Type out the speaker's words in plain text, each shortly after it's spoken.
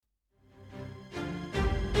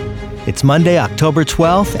It's Monday, October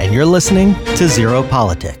 12th, and you're listening to Zero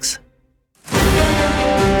Politics.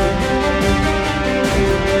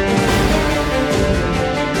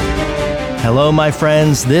 Hello, my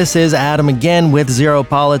friends. This is Adam again with Zero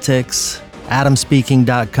Politics.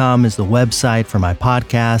 AdamSpeaking.com is the website for my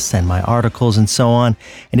podcasts and my articles and so on.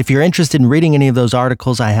 And if you're interested in reading any of those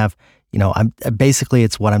articles, I have, basically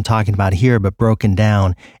it's what I'm talking about here, but broken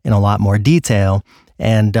down in a lot more detail.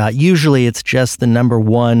 And usually it's just the number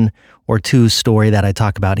 1 or 2 story that I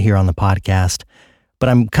talk about here on the podcast. But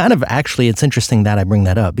it's interesting that I bring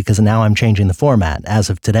that up because now I'm changing the format as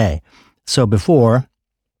of today. So before,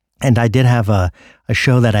 and I did have a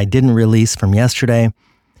show that I didn't release from yesterday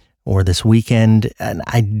or this weekend, and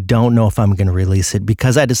I don't know if I'm going to release it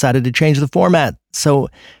because I decided to change the format. So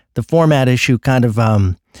the format issue kind of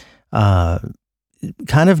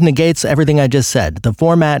negates everything I just said. The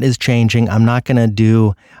format is changing. I'm not going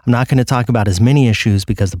to talk about as many issues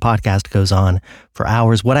because the podcast goes on for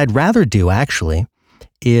hours. What I'd rather do actually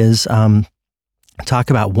is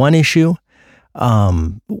talk about one issue,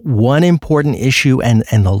 one important issue and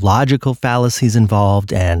the logical fallacies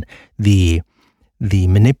involved and the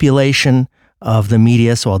manipulation of the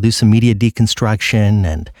media. So I'll do some media deconstruction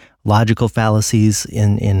and logical fallacies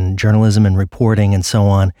in journalism and reporting and so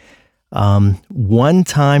on. One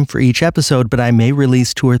time for each episode, but I may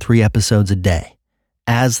release 2 or 3 episodes a day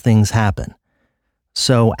as things happen.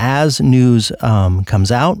 So as news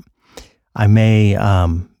comes out, I may,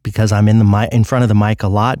 because I'm in front of the mic a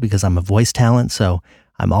lot because I'm a voice talent, so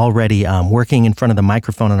I'm already working in front of the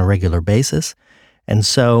microphone on a regular basis. And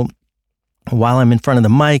so while I'm in front of the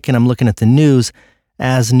mic and I'm looking at the news,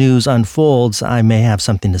 as news unfolds, I may have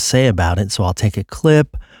something to say about it. So I'll take a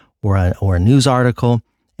clip or a news article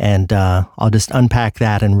and I'll just unpack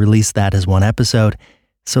that and release that as one episode.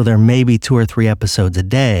 So there may be 2 or 3 episodes a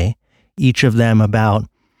day, each of them about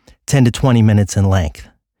 10 to 20 minutes in length.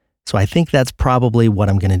 So I think that's probably what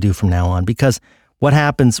I'm going to do from now on because what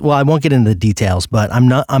happens, well, I won't get into the details, but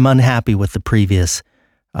I'm unhappy with the previous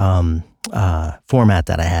format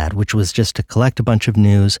that I had, which was just to collect a bunch of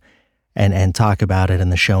news and talk about it.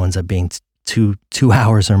 And the show ends up being two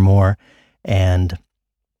hours or more. And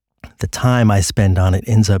the time I spend on it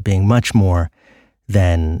ends up being much more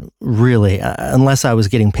than really, unless I was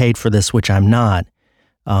getting paid for this, which I'm not,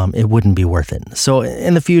 it wouldn't be worth it. So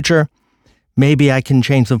in the future, maybe I can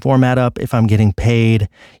change the format up if I'm getting paid,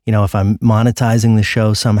 if I'm monetizing the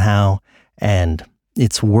show somehow and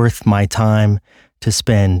it's worth my time to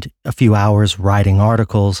spend a few hours writing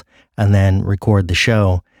articles and then record the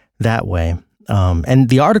show that way. And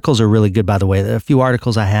the articles are really good, by the way. A few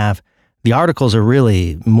articles I have, the articles are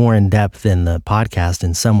really more in depth than the podcast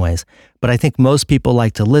in some ways. But I think most people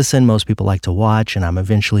like to listen, most people like to watch, and I'm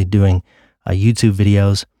eventually doing YouTube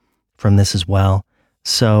videos from this as well.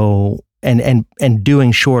 So And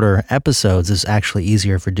doing shorter episodes is actually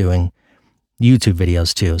easier for doing YouTube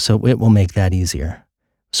videos too. So it will make that easier.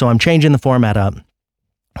 So I'm changing the format up,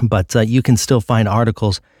 but you can still find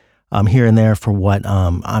articles here and there for what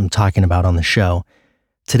I'm talking about on the show.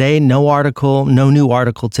 Today, no new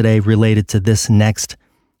article today related to this next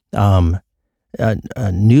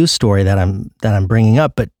news story that I'm bringing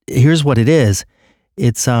up. But here's what it is.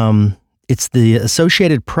 It's the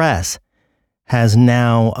Associated Press has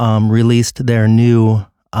now released their new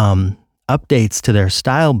updates to their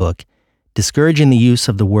style book, discouraging the use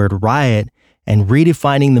of the word riot and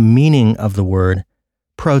redefining the meaning of the word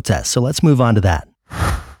protest. So let's move on to that.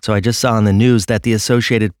 So I just saw in the news that the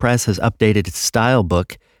Associated Press has updated its style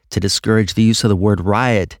book to discourage the use of the word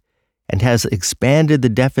riot and has expanded the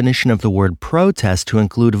definition of the word protest to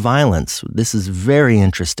include violence. This is very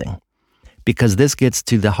interesting because this gets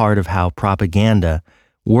to the heart of how propaganda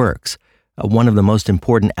works. One of the most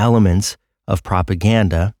important elements of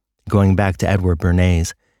propaganda, going back to Edward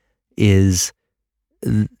Bernays, is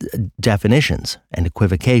definitions and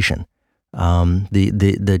equivocation.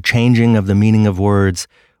 The changing of the meaning of words,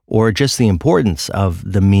 or just the importance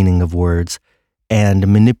of the meaning of words, and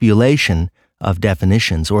manipulation of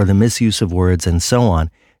definitions, or the misuse of words, and so on.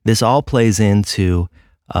 This all plays into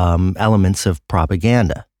elements of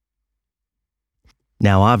propaganda.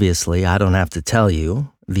 Now, obviously, I don't have to tell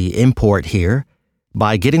you the import here.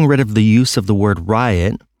 By getting rid of the use of the word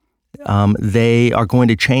riot, they are going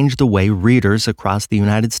to change the way readers across the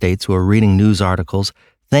United States who are reading news articles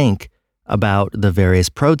think about the various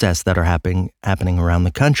protests that are happening around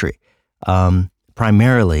the country.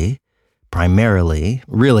 Primarily,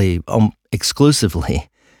 really exclusively,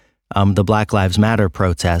 the Black Lives Matter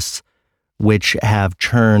protests, which have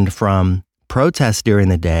turned from protests during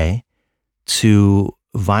the day to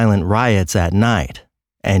violent riots at night.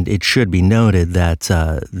 And it should be noted that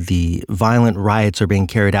the violent riots are being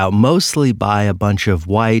carried out mostly by a bunch of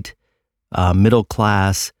white,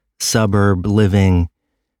 middle-class, suburb-living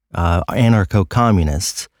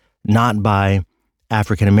anarcho-communists, not by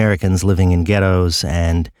African Americans living in ghettos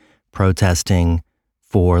and protesting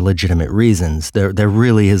for legitimate reasons. There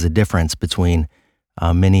really is a difference between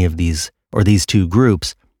many of these two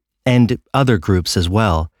groups and other groups as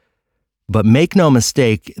well. But make no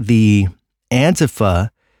mistake, the Antifa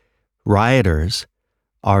rioters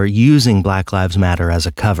are using Black Lives Matter as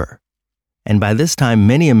a cover. And by this time,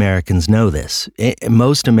 many Americans know this.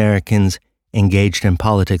 Most Americans engaged in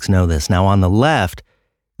politics know this. Now, on the left,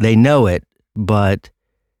 they know it, but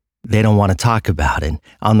they don't want to talk about it.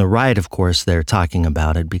 On the right, of course, they're talking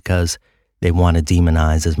about it because they want to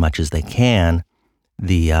demonize as much as they can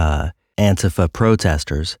the Antifa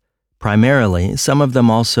protesters. Primarily, some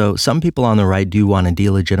people on the right do want to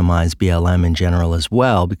delegitimize BLM in general as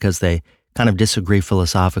well, because they kind of disagree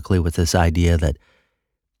philosophically with this idea that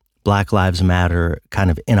Black Lives Matter kind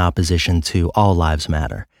of in opposition to all lives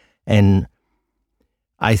matter. And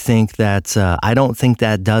I think that, I don't think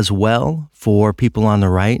that does well for people on the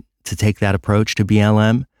right to take that approach to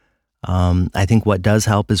BLM. I think what does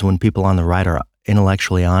help is when people on the right are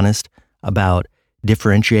intellectually honest about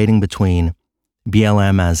differentiating between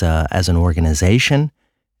BLM as an organization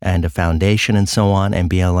and a foundation and so on, and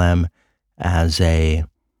BLM as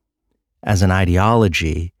an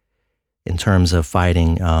ideology in terms of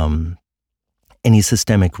fighting any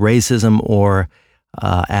systemic racism, or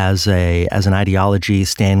as an ideology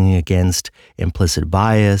standing against implicit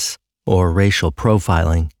bias or racial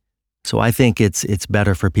profiling. So I think it's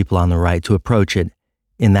better for people on the right to approach it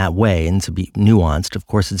in that way and to be nuanced. Of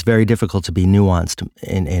course, it's very difficult to be nuanced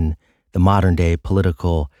in the modern day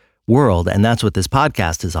political world. And that's what this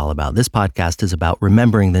podcast is all about. This podcast is about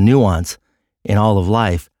remembering the nuance in all of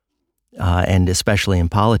life, and especially in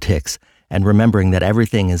politics, and remembering that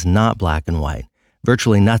everything is not black and white.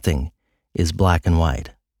 Virtually nothing is black and white.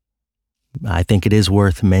 I think it is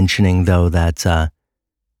worth mentioning, though, that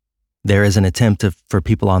there is an attempt for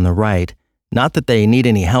people on the right, not that they need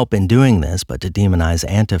any help in doing this, but to demonize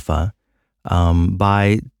Antifa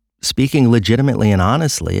by speaking legitimately and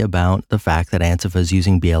honestly about the fact that Antifa is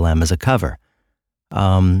using BLM as a cover.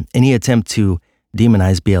 Any attempt to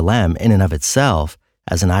demonize BLM in and of itself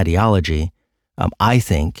as an ideology, I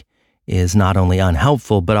think, is not only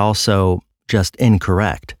unhelpful, but also just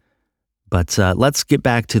incorrect. But let's get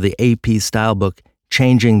back to the AP style book,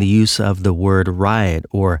 changing the use of the word riot,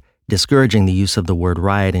 or discouraging the use of the word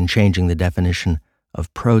riot and changing the definition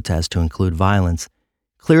of protest to include violence.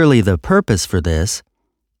 Clearly, the purpose for this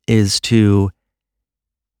is to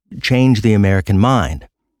change the American mind.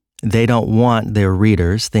 They don't want their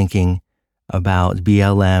readers thinking about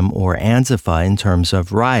BLM or Antifa in terms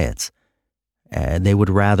of riots. They would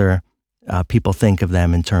rather people think of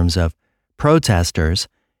them in terms of protesters,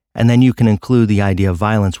 and then you can include the idea of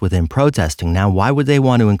violence within protesting. Now, why would they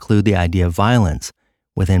want to include the idea of violence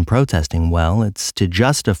within protesting? Well, it's to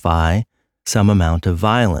justify some amount of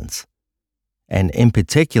violence. And in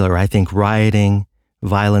particular, I think rioting,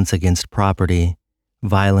 violence against property,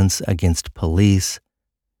 violence against police,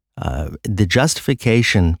 the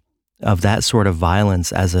justification of that sort of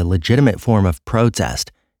violence as a legitimate form of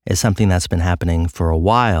protest is something that's been happening for a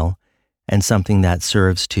while, and something that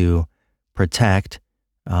serves to protect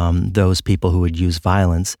those people who would use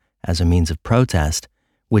violence as a means of protest,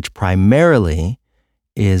 which primarily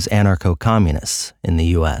is anarcho-communists in the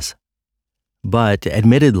U.S. But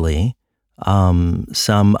admittedly,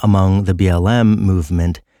 some among the BLM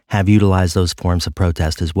movement have utilized those forms of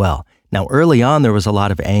protest as well. Now, early on, there was a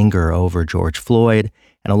lot of anger over George Floyd,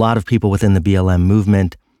 and a lot of people within the BLM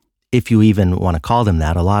movement, if you even want to call them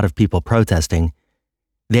that, a lot of people protesting,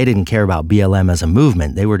 they didn't care about BLM as a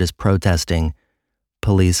movement. They were just protesting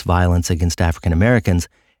police violence against African Americans,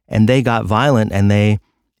 and they got violent and they,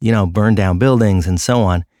 burned down buildings and so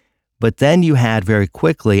on. But then you had very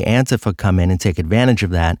quickly Antifa come in and take advantage of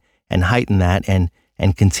that and heighten that and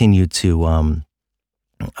continue to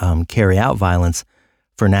carry out violence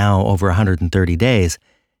for now over 130 days.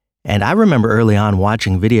 And I remember early on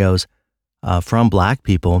watching videos from Black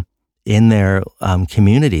people in their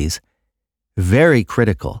communities, very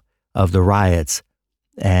critical of the riots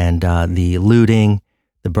and the looting,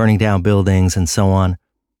 the burning down buildings and so on,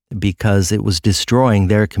 because it was destroying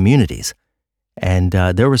their communities. And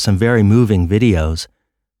there were some very moving videos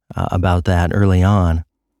about that early on.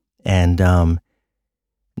 And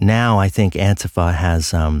now I think Antifa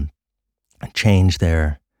has changed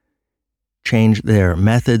their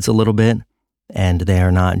methods a little bit, and they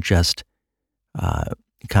are not just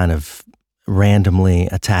kind of randomly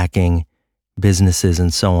attacking businesses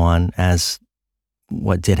and so on, as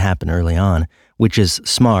what did happen early on, which is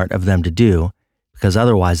smart of them to do, because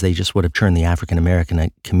otherwise they just would have turned the African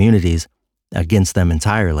American communities against them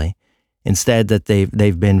entirely. Instead, that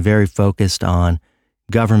they've been very focused on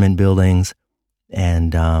government buildings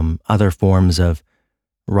and other forms of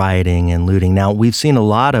rioting and looting. Now, we've seen a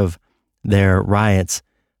lot of their riots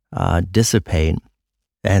dissipate,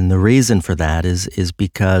 and the reason for that is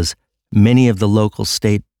because many of the local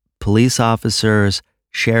state police officers,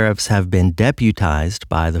 sheriffs have been deputized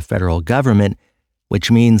by the federal government,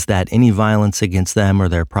 which means that any violence against them or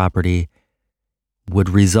their property would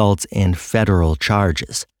result in federal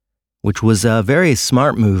charges, which was a very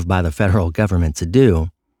smart move by the federal government to do,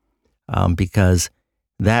 because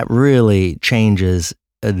that really changes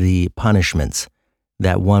the punishments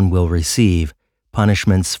that one will receive.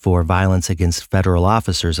 Punishments for violence against federal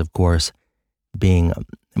officers, of course, being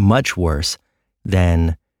much worse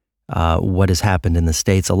than what has happened in the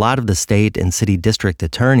states. A lot of the state and city district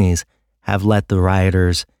attorneys have let the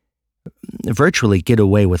rioters virtually get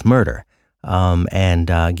away with murder and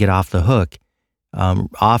get off the hook,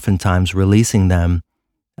 oftentimes releasing them,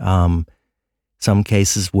 some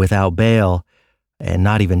cases without bail, and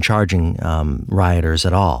not even charging rioters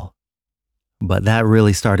at all. But that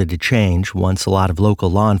really started to change once a lot of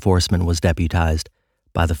local law enforcement was deputized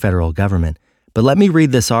by the federal government. But let me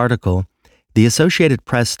read this article. The Associated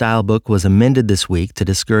Press style book was amended this week to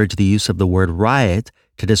discourage the use of the word riot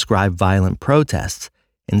to describe violent protests,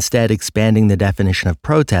 instead expanding the definition of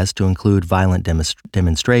protest to include violent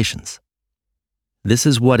demonstrations. This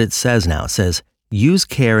is what it says now. It says, use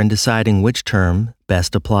care in deciding which term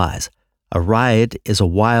best applies. A riot is a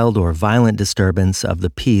wild or violent disturbance of the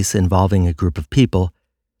peace involving a group of people.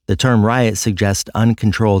 The term riot suggests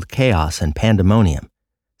uncontrolled chaos and pandemonium,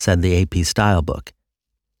 said the AP style book.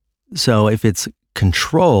 So if it's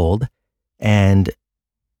controlled and,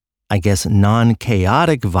 I guess,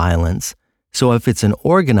 non-chaotic violence, so if it's an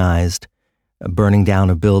organized burning down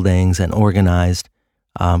of buildings, an organized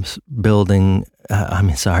an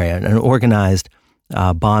organized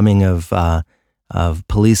bombing of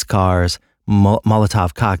police cars,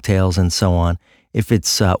 Molotov cocktails, and so on. If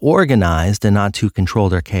it's organized and not too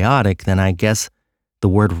controlled or chaotic, then I guess the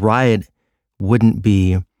word riot wouldn't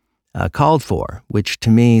be called for, which to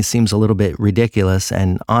me seems a little bit ridiculous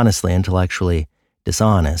and honestly intellectually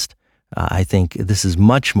dishonest. I think this is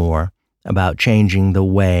much more about changing the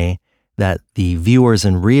way that the viewers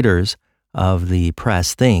and readers of the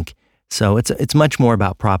press think. So it's much more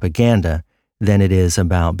about propaganda than it is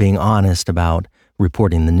about being honest about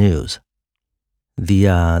reporting the news. The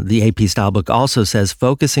AP style book also says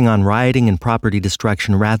focusing on rioting and property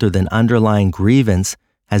destruction rather than underlying grievance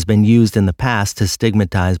has been used in the past to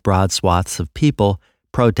stigmatize broad swaths of people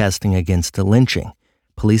protesting against the lynching,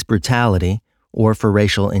 police brutality, or for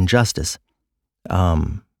racial injustice.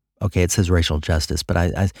 Okay, it says racial justice, but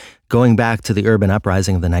I going back to the urban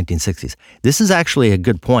uprising of the 1960s, this is actually a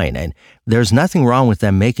good point, and there's nothing wrong with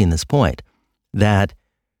them making this point, that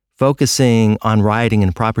focusing on rioting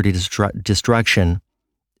and property destruction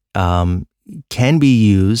can be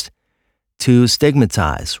used to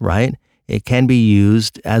stigmatize, right? It can be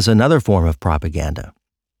used as another form of propaganda.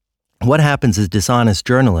 What happens is dishonest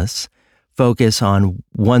journalists focus on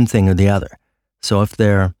one thing or the other. So if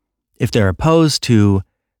they're opposed to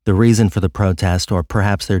the reason for the protest, or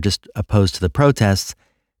perhaps they're just opposed to the protests,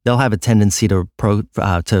 they'll have a tendency to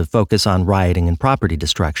focus on rioting and property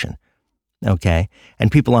destruction. Okay,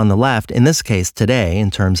 and people on the left, in this case today, in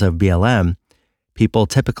terms of BLM, people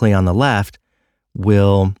typically on the left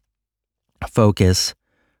will focus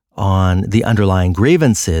on the underlying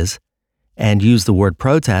grievances and use the word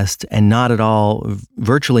protest and not at all,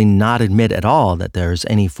 virtually not admit at all that there's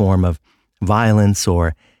any form of violence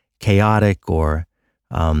or chaotic or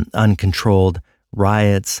uncontrolled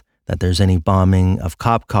riots, that there's any bombing of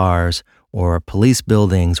cop cars or police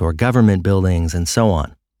buildings or government buildings and so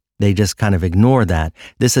on. They just kind of ignore that.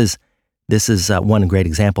 This is one great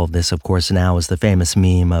example of this, of course, now is the famous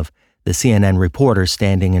meme of the CNN reporter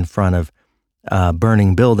standing in front of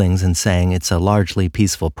burning buildings and saying it's a largely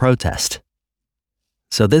peaceful protest.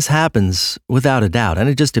 So this happens without a doubt, and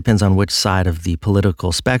it just depends on which side of the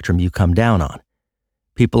political spectrum you come down on.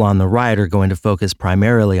 People on the right are going to focus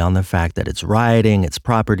primarily on the fact that it's rioting, it's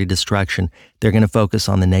property destruction. They're going to focus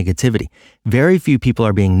on the negativity. Very few people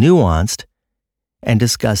are being nuanced and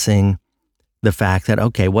discussing the fact that,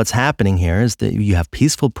 okay, what's happening here is that you have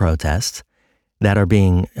peaceful protests that are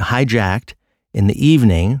being hijacked in the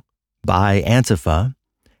evening by Antifa,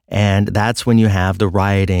 and that's when you have the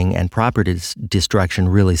rioting and property destruction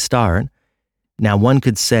really start. Now, one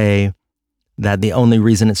could say that the only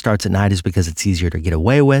reason it starts at night is because it's easier to get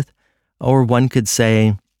away with. Or one could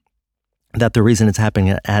say that the reason it's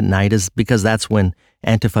happening at night is because that's when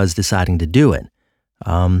Antifa is deciding to do it.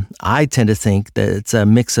 I tend to think that it's a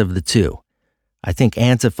mix of the two. I think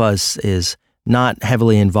Antifa is not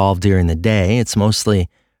heavily involved during the day. It's mostly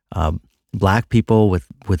black people with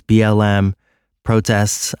BLM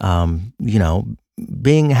protests, having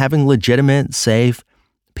legitimate, safe,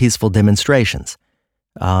 peaceful demonstrations.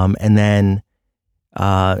 And then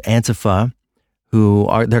Antifa,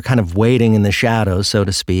 they're kind of waiting in the shadows, so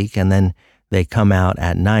to speak, and then they come out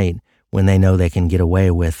at night when they know they can get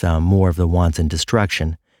away with more of the wanton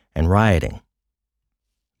destruction and rioting.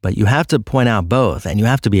 But you have to point out both, and you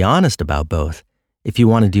have to be honest about both if you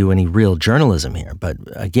want to do any real journalism here. But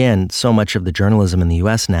again, so much of the journalism in the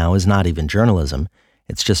U.S. now is not even journalism.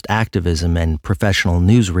 It's just activism and professional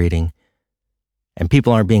news reading. And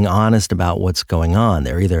people aren't being honest about what's going on.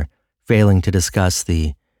 They're either failing to discuss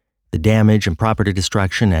the damage and property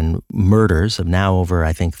destruction and murders of now over,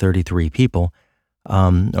 I think, 33 people,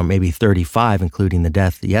 or maybe 35, including the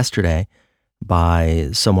death yesterday by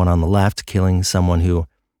someone on the left killing someone who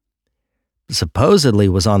supposedly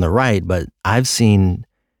was on the right, but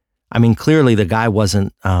clearly the guy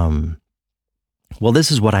wasn't,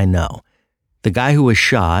 this is what I know. The guy who was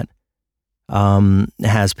shot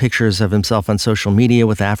has pictures of himself on social media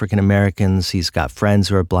with African Americans. He's got friends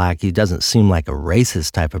who are black. He doesn't seem like a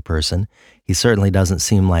racist type of person. He certainly doesn't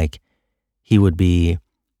seem like he would be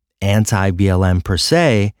anti-BLM per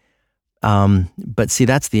se. But see,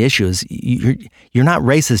 that's the issue is you're not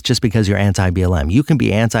racist just because you're anti-BLM. You can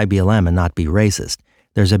be anti-BLM and not be racist.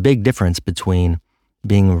 There's a big difference between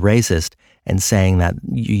being racist and saying that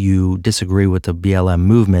you disagree with the BLM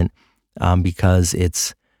movement because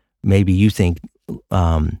it's maybe you think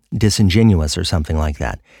disingenuous or something like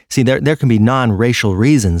that. See, there can be non-racial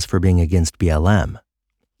reasons for being against BLM,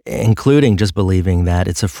 including just believing that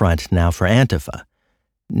it's a front now for Antifa.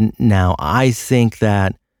 Now, I think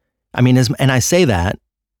that, and I say that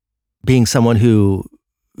being someone who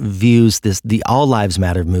views the All Lives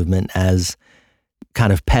Matter movement as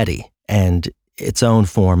kind of petty and its own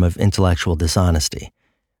form of intellectual dishonesty.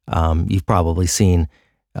 You've probably seen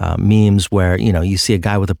memes where, you see a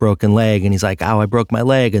guy with a broken leg and he's like, "Oh, I broke my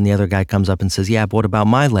leg." And the other guy comes up and says, "Yeah, but what about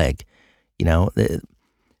my leg?"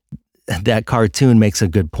 That cartoon makes a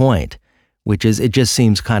good point, which is it just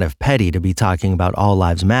seems kind of petty to be talking about all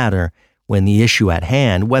lives matter when the issue at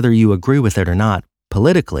hand, whether you agree with it or not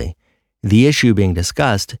politically, the issue being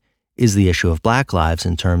discussed is the issue of black lives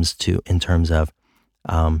in terms of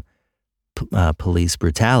police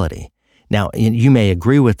brutality. Now, you may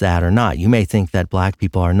agree with that or not. You may think that black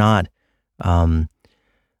people are not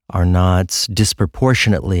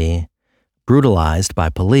disproportionately brutalized by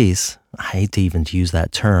police. I hate to even use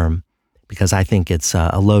that term because I think it's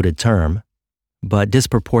a loaded term, but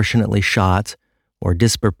disproportionately shot or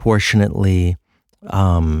disproportionately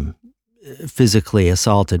physically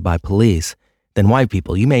assaulted by police than white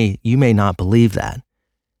people. You may not believe that,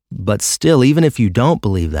 but still, even if you don't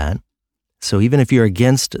believe that, so even if you're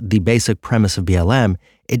against the basic premise of BLM,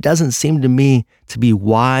 it doesn't seem to me to be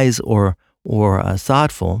wise or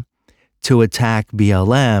thoughtful to attack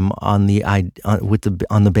BLM on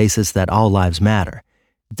the basis that all lives matter.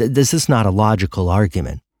 This is not a logical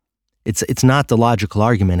argument. It's not the logical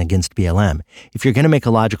argument against BLM. If you're going to make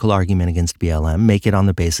a logical argument against BLM, make it on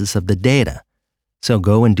the basis of the data. So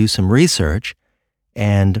go and do some research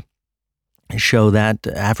and show that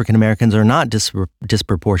African Americans are not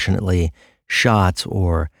disproportionately shot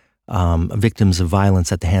or victims of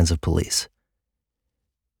violence at the hands of police.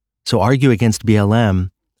 So argue against BLM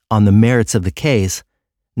on the merits of the case,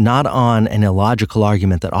 not on an illogical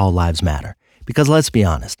argument that all lives matter. Because let's be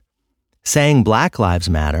honest, saying Black Lives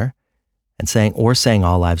Matter and saying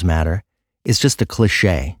all lives matter is just a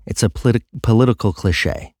cliche. It's a political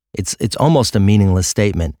cliche. It's almost a meaningless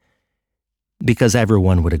statement because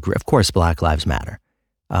everyone would agree. Of course, Black Lives Matter.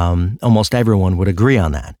 Almost everyone would agree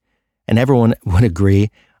on that. And everyone would agree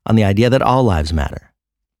on the idea that all lives matter.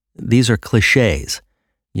 These are cliches,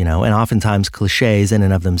 and oftentimes cliches in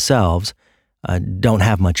and of themselves don't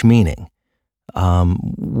have much meaning.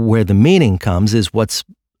 Where the meaning comes is what's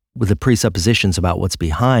with the presuppositions about what's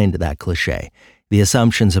behind that cliche, the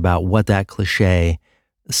assumptions about what that cliche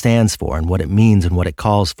stands for and what it means and what it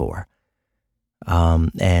calls for.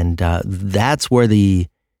 That's where the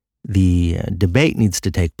debate needs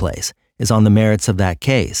to take place, is on the merits of that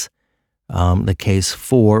case, the case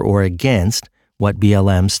for or against what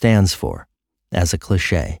BLM stands for as a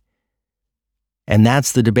cliche. And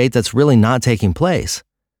that's the debate that's really not taking place.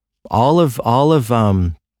 All of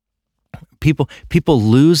People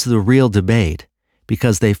lose the real debate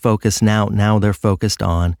because they focus now they're focused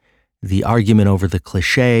on the argument over the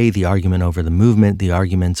cliche, the argument over the movement, the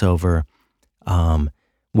arguments over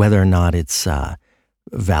whether or not it's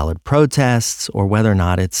valid protests or whether or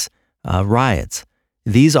not it's riots.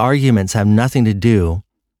 These arguments have nothing to do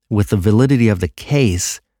with the validity of the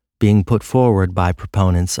case being put forward by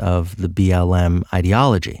proponents of the BLM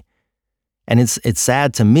ideology. And it's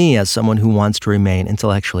sad to me, as someone who wants to remain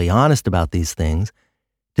intellectually honest about these things,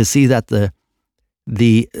 to see that the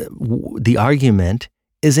argument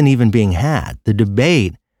isn't even being had. The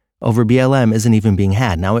debate over BLM isn't even being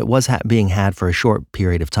had. Now, it was being had for a short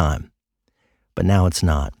period of time, but now it's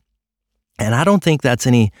not. And I don't think that's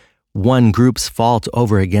any one group's fault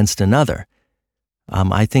over against another.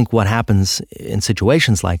 I think what happens in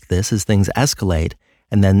situations like this is things escalate,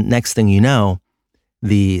 and then next thing you know,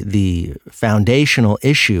 the foundational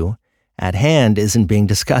issue at hand isn't being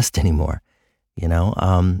discussed anymore,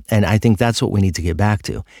 and I think that's what we need to get back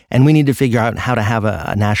to. And we need to figure out how to have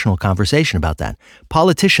a national conversation about that.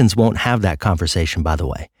 Politicians won't have that conversation, by the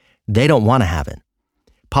way. They don't want to have it.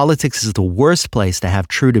 Politics is the worst place to have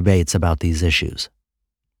true debates about these issues.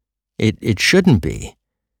 It shouldn't be,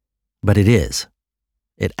 but it is.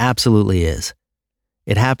 It absolutely is.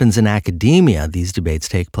 It happens in academia, these debates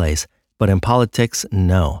take place, but in politics,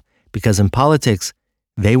 no. Because in politics,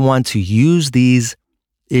 they want to use these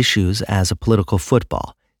issues as a political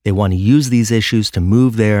football. They want to use these issues to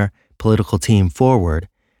move their political team forward,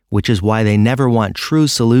 which is why they never want true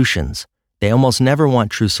solutions. They almost never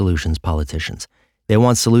want true solutions, politicians. They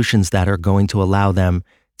want solutions that are going to allow them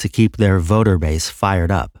to keep their voter base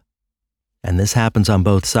fired up. And this happens on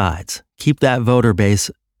both sides. Keep that voter base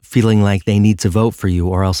feeling like they need to vote for you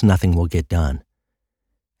or else nothing will get done.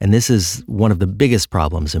 And this is one of the biggest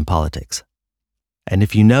problems in politics. And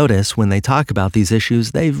if you notice, when they talk about these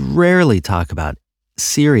issues, they rarely talk about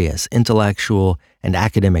serious intellectual and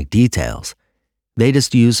academic details. They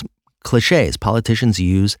just use cliches. Politicians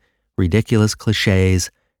use ridiculous cliches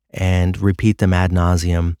and repeat them ad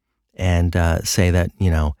nauseum and say that,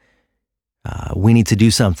 we need to do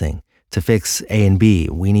something to fix A and B.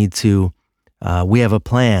 We have a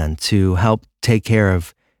plan to help take care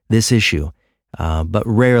of this issue. But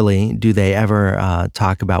rarely do they ever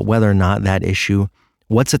talk about whether or not that issue,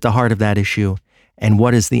 what's at the heart of that issue, and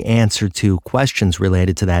what is the answer to questions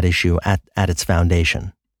related to that issue at its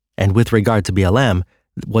foundation. And with regard to BLM,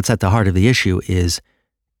 what's at the heart of the issue is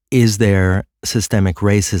there systemic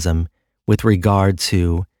racism with regard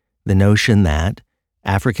to the notion that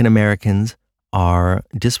African Americans are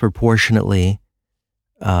disproportionately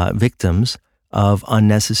victims of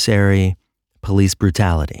unnecessary police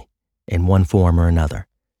brutality in one form or another.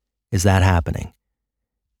 Is that happening?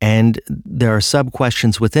 And there are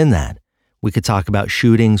sub-questions within that. We could talk about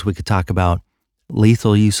shootings. We could talk about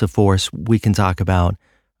lethal use of force. We can talk about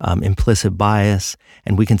implicit bias.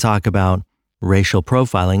 And we can talk about racial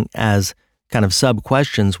profiling as kind of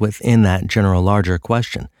sub-questions within that general larger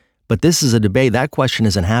question. But this is a debate. That question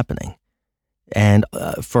isn't happening. And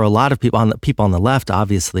for a lot of people on the left,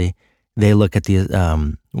 obviously, they look at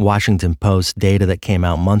the Washington Post data that came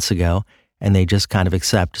out months ago, and they just kind of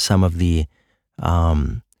accept some of the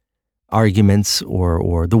arguments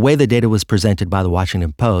or the way the data was presented by the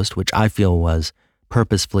Washington Post, which I feel was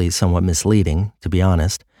purposefully somewhat misleading, to be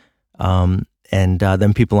honest. And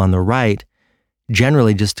then people on the right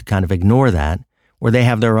generally just kind of ignore that, where they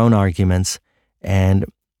have their own arguments, and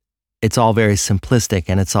it's all very simplistic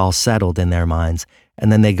and it's all settled in their minds.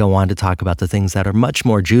 And then they go on to talk about the things that are much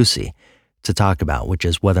more juicy to talk about, which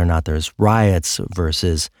is whether or not there's riots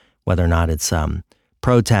versus whether or not it's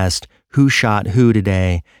protest, who shot who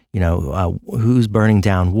today, who's burning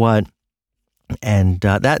down what. And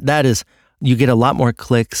that is, you get a lot more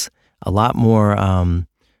clicks, a lot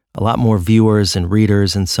more viewers and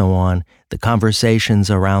readers and so on. The conversations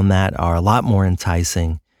around that are a lot more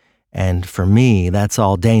enticing. And for me, that's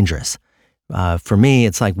all dangerous. For me,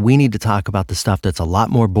 it's like we need to talk about the stuff that's a lot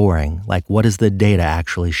more boring. Like, what does the data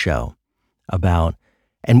actually show about?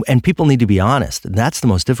 And people need to be honest. That's the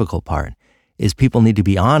most difficult part, is people need to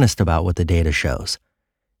be honest about what the data shows.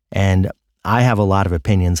 And I have a lot of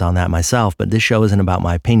opinions on that myself, but this show isn't about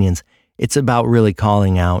my opinions. It's about really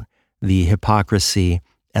calling out the hypocrisy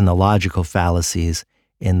and the logical fallacies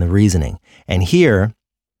in the reasoning. And here,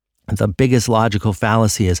 the biggest logical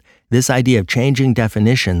fallacy is this idea of changing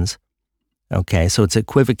definitions. Okay, so it's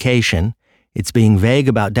equivocation. It's being vague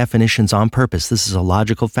about definitions on purpose. This is a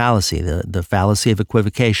logical fallacy, the fallacy of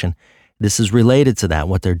equivocation. This is related to that,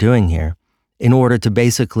 what they're doing here, in order to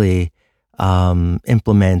basically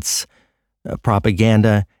implement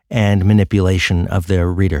propaganda and manipulation of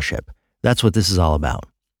their readership. That's what this is all about.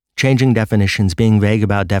 Changing definitions, being vague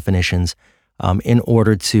about definitions in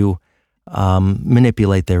order to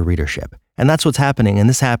manipulate their readership. And that's what's happening. And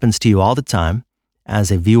this happens to you all the time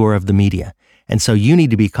as a viewer of the media. And so you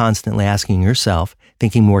need to be constantly asking yourself,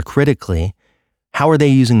 thinking more critically, how are they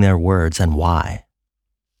using their words and why?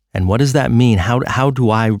 And what does that mean? How do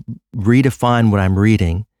I redefine what I'm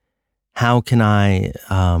reading? How can I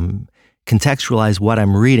contextualize what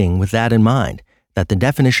I'm reading with that in mind? That the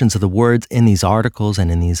definitions of the words in these articles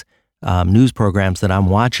and in these news programs that I'm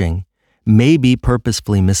watching may be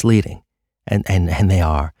purposefully misleading. And they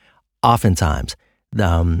are. Oftentimes,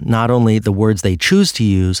 not only the words they choose to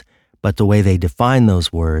use, but the way they define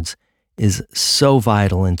those words is so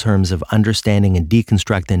vital in terms of understanding and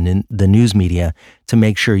deconstructing the news media to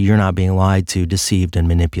make sure you're not being lied to, deceived, and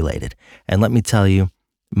manipulated. And let me tell you,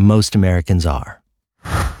 most Americans are.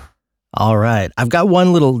 All right. I've got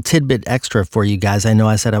one little tidbit extra for you guys. I know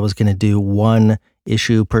I said I was going to do one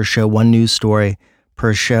issue per show, one news story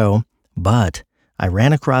per show, but I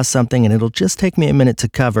ran across something and it'll just take me a minute to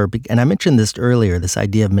cover. And I mentioned this earlier, this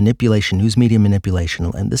idea of manipulation, news media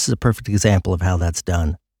manipulation. And this is a perfect example of how that's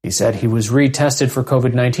done. He said he was retested for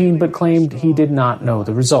COVID-19, but claimed he did not know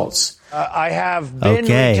the results. I have been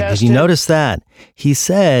Okay, retested. did you notice that? He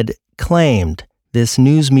said, claimed, this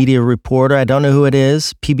news media reporter, I don't know who it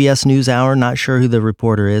is, PBS NewsHour, not sure who the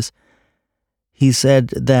reporter is. He said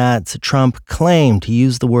that Trump claimed, he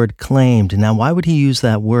used the word claimed. Now, why would he use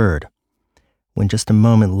that word? When just a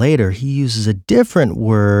moment later, he uses a different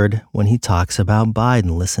word when he talks about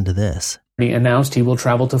Biden. Listen to this. He announced he will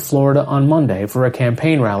travel to Florida on Monday for a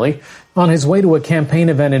campaign rally. On his way to a campaign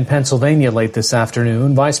event in Pennsylvania late this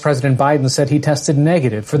afternoon, Vice President Biden said he tested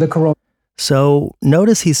negative for the coronavirus. So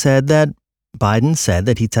notice he said that Biden said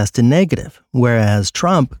that he tested negative, whereas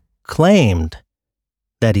Trump claimed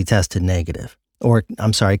that he tested negative.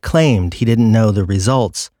 Claimed he didn't know the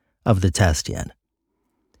results of the test yet.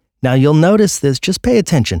 Now you'll notice this, just pay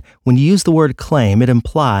attention. When you use the word claim, it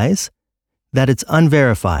implies that it's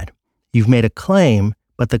unverified. You've made a claim,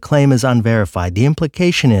 but the claim is unverified. The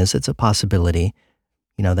implication is it's a possibility,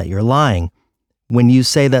 that you're lying. When you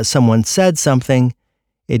say that someone said something,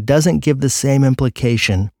 it doesn't give the same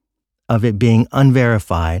implication of it being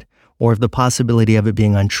unverified or of the possibility of it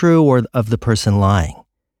being untrue or of the person lying.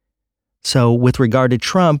 So with regard to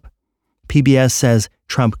Trump, PBS says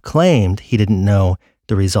Trump claimed he didn't know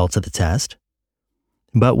the results of the test.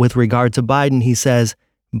 But with regard to Biden, he says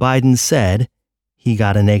Biden said he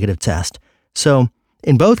got a negative test. So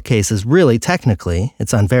in both cases, really, technically,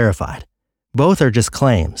 it's unverified. Both are just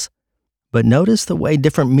claims. But notice the way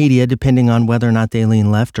different media, depending on whether or not they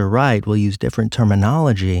lean left or right, will use different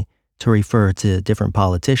terminology to refer to different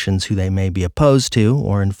politicians who they may be opposed to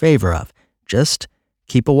or in favor of. Just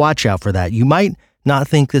keep a watch out for that. You might not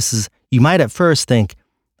think you might at first think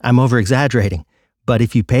I'm over-exaggerating, but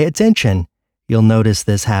if you pay attention, you'll notice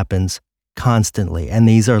this happens constantly. And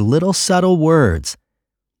these are little subtle words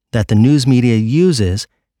that the news media uses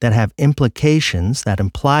that have implications, that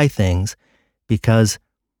imply things, because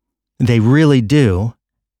they really do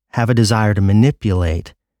have a desire to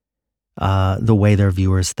manipulate the way their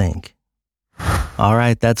viewers think. All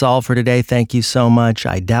right, that's all for today. Thank you so much.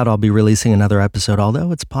 I doubt I'll be releasing another episode,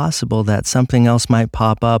 although it's possible that something else might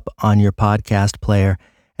pop up on your podcast player.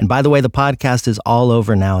 And by the way, the podcast is all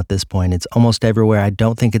over now at this point. It's almost everywhere. I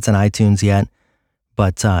don't think it's in iTunes yet,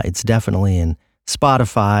 but it's definitely in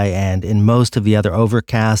Spotify and in most of the other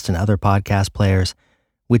Overcast and other podcast players,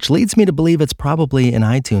 which leads me to believe it's probably in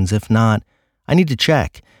iTunes. If not, I need to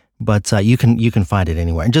check, but you can find it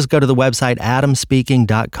anywhere. And just go to the website,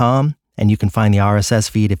 adamspeaking.com, and you can find the RSS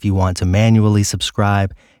feed if you want to manually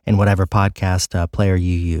subscribe in whatever podcast player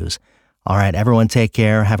you use. All right, everyone, take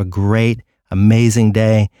care. Have a great, amazing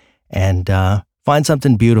day, and find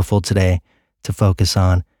something beautiful today to focus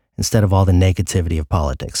on instead of all the negativity of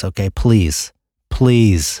politics. Okay, please.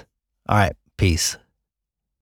 All right, peace.